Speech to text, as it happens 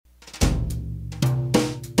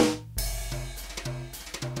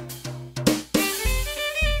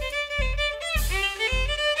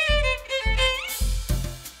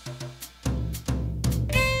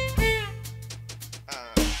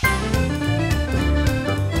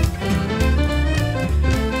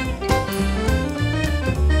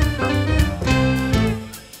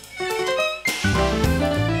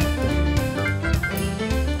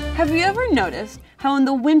you noticed how when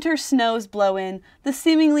the winter snows blow in, the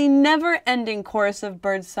seemingly never-ending chorus of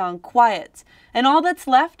birdsong quiets, and all that's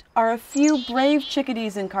left are a few brave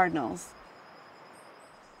chickadees and cardinals?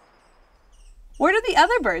 Where do the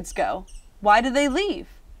other birds go? Why do they leave?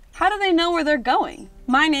 How do they know where they're going?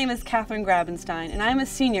 My name is Katherine Grabenstein, and I'm a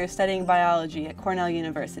senior studying biology at Cornell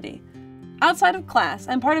University. Outside of class,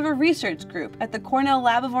 I'm part of a research group at the Cornell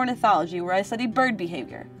Lab of Ornithology where I study bird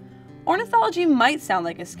behavior. Ornithology might sound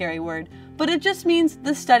like a scary word, but it just means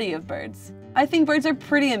the study of birds. I think birds are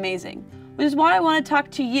pretty amazing, which is why I want to talk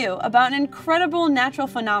to you about an incredible natural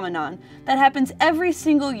phenomenon that happens every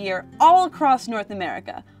single year all across North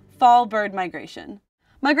America: fall bird migration.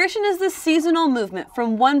 Migration is the seasonal movement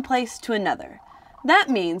from one place to another. That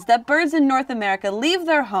means that birds in North America leave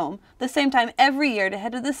their home the same time every year to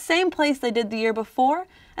head to the same place they did the year before,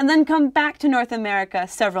 and then come back to North America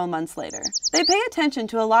several months later. They pay attention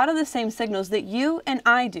to a lot of the same signals that you and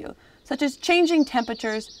I do, such as changing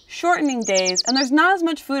temperatures, shortening days, and there's not as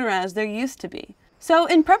much food around as there used to be. So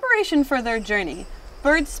in preparation for their journey,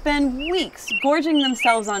 birds spend weeks gorging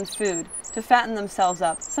themselves on food to fatten themselves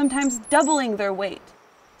up, sometimes doubling their weight.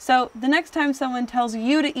 So the next time someone tells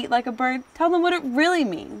you to eat like a bird, tell them what it really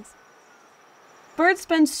means. Birds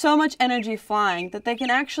spend so much energy flying that they can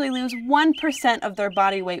actually lose 1% of their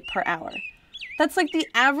body weight per hour. That's like the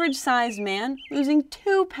average-sized man losing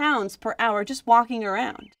 2 pounds per hour just walking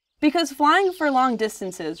around. Because flying for long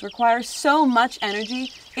distances requires so much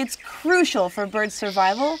energy, it's crucial for birds'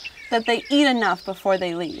 survival that they eat enough before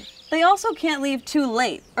they leave. They also can't leave too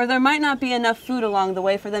late, or there might not be enough food along the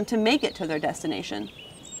way for them to make it to their destination.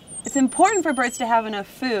 It's important for birds to have enough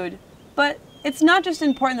food, but it's not just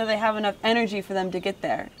important that they have enough energy for them to get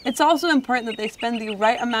there. It's also important that they spend the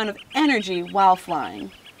right amount of energy while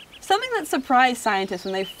flying. Something that surprised scientists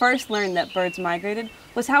when they first learned that birds migrated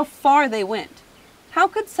was how far they went. How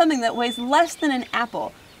could something that weighs less than an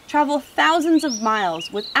apple travel thousands of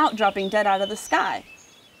miles without dropping dead out of the sky?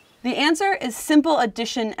 The answer is simple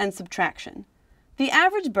addition and subtraction. The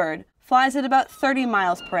average bird flies at about 30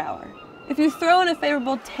 miles per hour. If you throw in a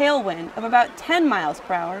favorable tailwind of about 10 miles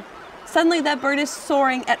per hour, suddenly that bird is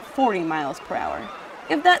soaring at 40 miles per hour.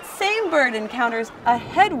 If that same bird encounters a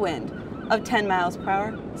headwind of 10 miles per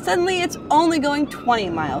hour, suddenly it's only going 20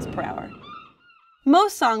 miles per hour.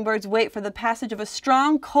 Most songbirds wait for the passage of a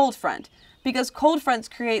strong cold front because cold fronts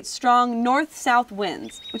create strong north-south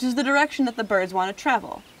winds, which is the direction that the birds want to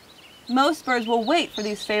travel. Most birds will wait for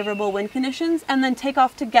these favorable wind conditions and then take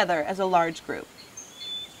off together as a large group.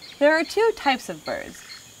 There are two types of birds,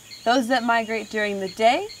 those that migrate during the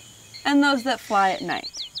day and those that fly at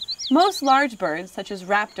night. Most large birds, such as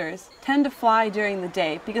raptors, tend to fly during the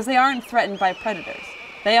day because they aren't threatened by predators.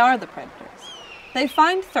 They are the predators. They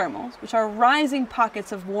find thermals, which are rising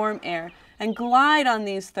pockets of warm air, and glide on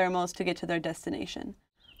these thermals to get to their destination.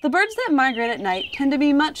 The birds that migrate at night tend to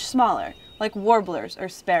be much smaller, like warblers or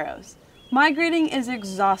sparrows. Migrating is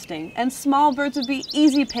exhausting, and small birds would be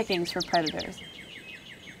easy pickings for predators.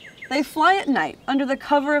 They fly at night under the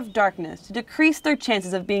cover of darkness to decrease their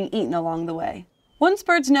chances of being eaten along the way. Once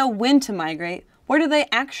birds know when to migrate, where do they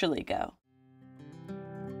actually go?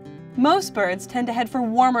 Most birds tend to head for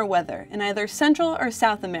warmer weather in either Central or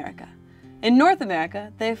South America. In North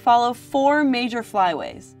America, they follow 4 major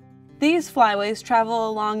flyways. These flyways travel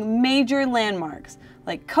along major landmarks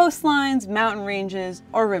like coastlines, mountain ranges,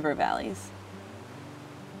 or river valleys.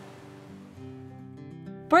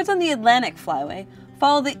 Birds on the Atlantic flyway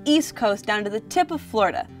follow the east coast down to the tip of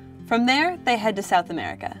Florida. From there, they head to South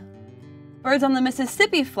America. Birds on the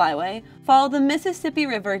Mississippi flyway follow the Mississippi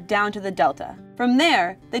River down to the Delta. From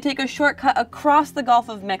there, they take a shortcut across the Gulf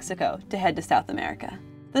of Mexico to head to South America.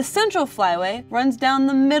 The Central Flyway runs down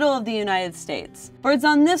the middle of the United States. Birds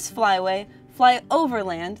on this flyway fly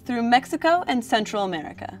overland through Mexico and Central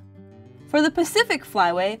America. For the Pacific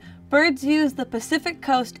Flyway, birds use the Pacific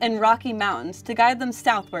Coast and Rocky Mountains to guide them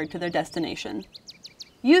southward to their destination.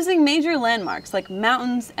 Using major landmarks like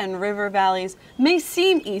mountains and river valleys may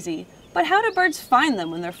seem easy, but how do birds find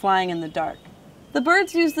them when they're flying in the dark? The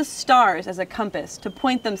birds use the stars as a compass to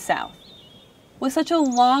point them south. With such a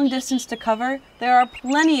long distance to cover, there are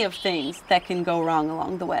plenty of things that can go wrong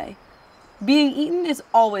along the way. Being eaten is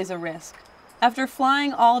always a risk. After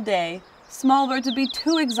flying all day, small birds would be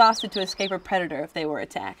too exhausted to escape a predator if they were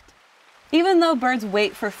attacked. Even though birds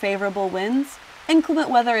wait for favorable winds,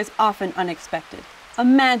 inclement weather is often unexpected.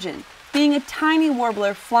 Imagine being a tiny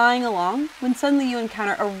warbler flying along when suddenly you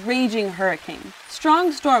encounter a raging hurricane.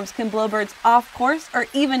 Strong storms can blow birds off course or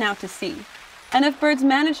even out to sea. And if birds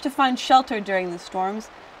manage to find shelter during the storms,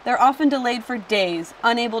 they're often delayed for days,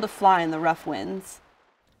 unable to fly in the rough winds.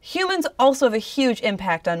 Humans also have a huge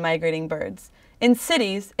impact on migrating birds. In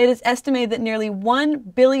cities, it is estimated that nearly 1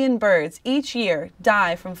 billion birds each year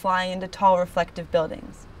die from flying into tall reflective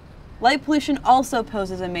buildings. Light pollution also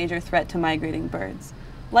poses a major threat to migrating birds.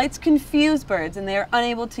 Lights confuse birds and they are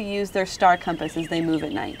unable to use their star compass as they move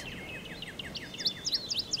at night.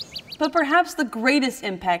 But perhaps the greatest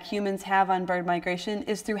impact humans have on bird migration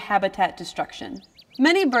is through habitat destruction.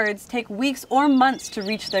 Many birds take weeks or months to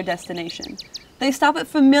reach their destination. They stop at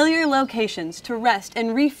familiar locations to rest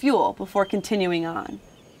and refuel before continuing on.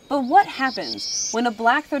 But what happens when a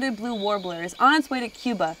black-throated blue warbler is on its way to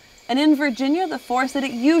Cuba and in Virginia the forest that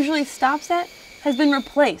it usually stops at has been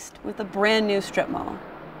replaced with a brand new strip mall?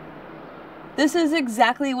 This is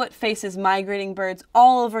exactly what faces migrating birds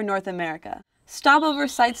all over North America. Stopover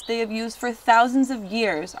sites they have used for thousands of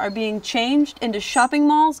years are being changed into shopping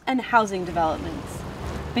malls and housing developments.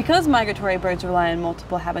 Because migratory birds rely on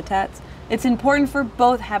multiple habitats, it's important for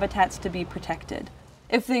both habitats to be protected.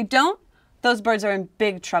 If they don't, those birds are in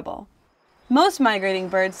big trouble. Most migrating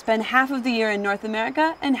birds spend half of the year in North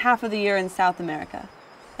America and half of the year in South America.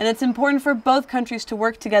 And it's important for both countries to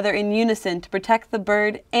work together in unison to protect the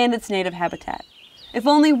bird and its native habitat. If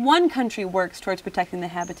only one country works towards protecting the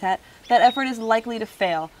habitat, that effort is likely to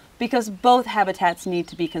fail because both habitats need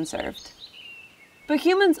to be conserved. But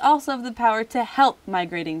humans also have the power to help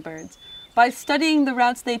migrating birds by studying the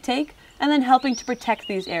routes they take and then helping to protect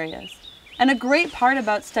these areas. And a great part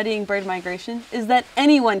about studying bird migration is that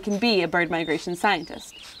anyone can be a bird migration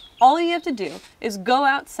scientist. All you have to do is go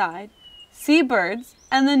outside, see birds,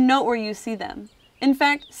 and then note where you see them. In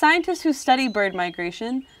fact, scientists who study bird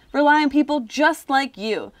migration rely on people just like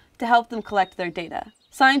you to help them collect their data.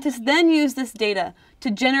 Scientists then use this data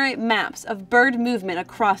to generate maps of bird movement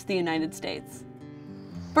across the United States.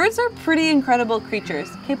 Birds are pretty incredible creatures,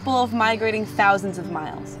 capable of migrating thousands of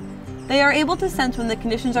miles. They are able to sense when the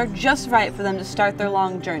conditions are just right for them to start their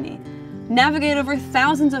long journey, navigate over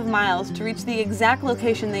thousands of miles to reach the exact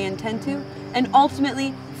location they intend to, and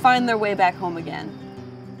ultimately find their way back home again.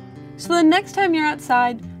 So the next time you're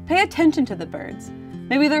outside, pay attention to the birds.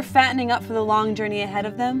 Maybe they're fattening up for the long journey ahead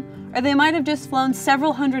of them, or they might have just flown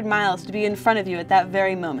several hundred miles to be in front of you at that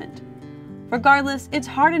very moment. Regardless, it's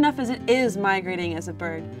hard enough as it is migrating as a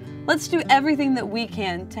bird. Let's do everything that we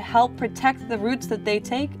can to help protect the routes that they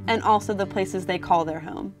take and also the places they call their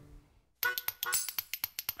home.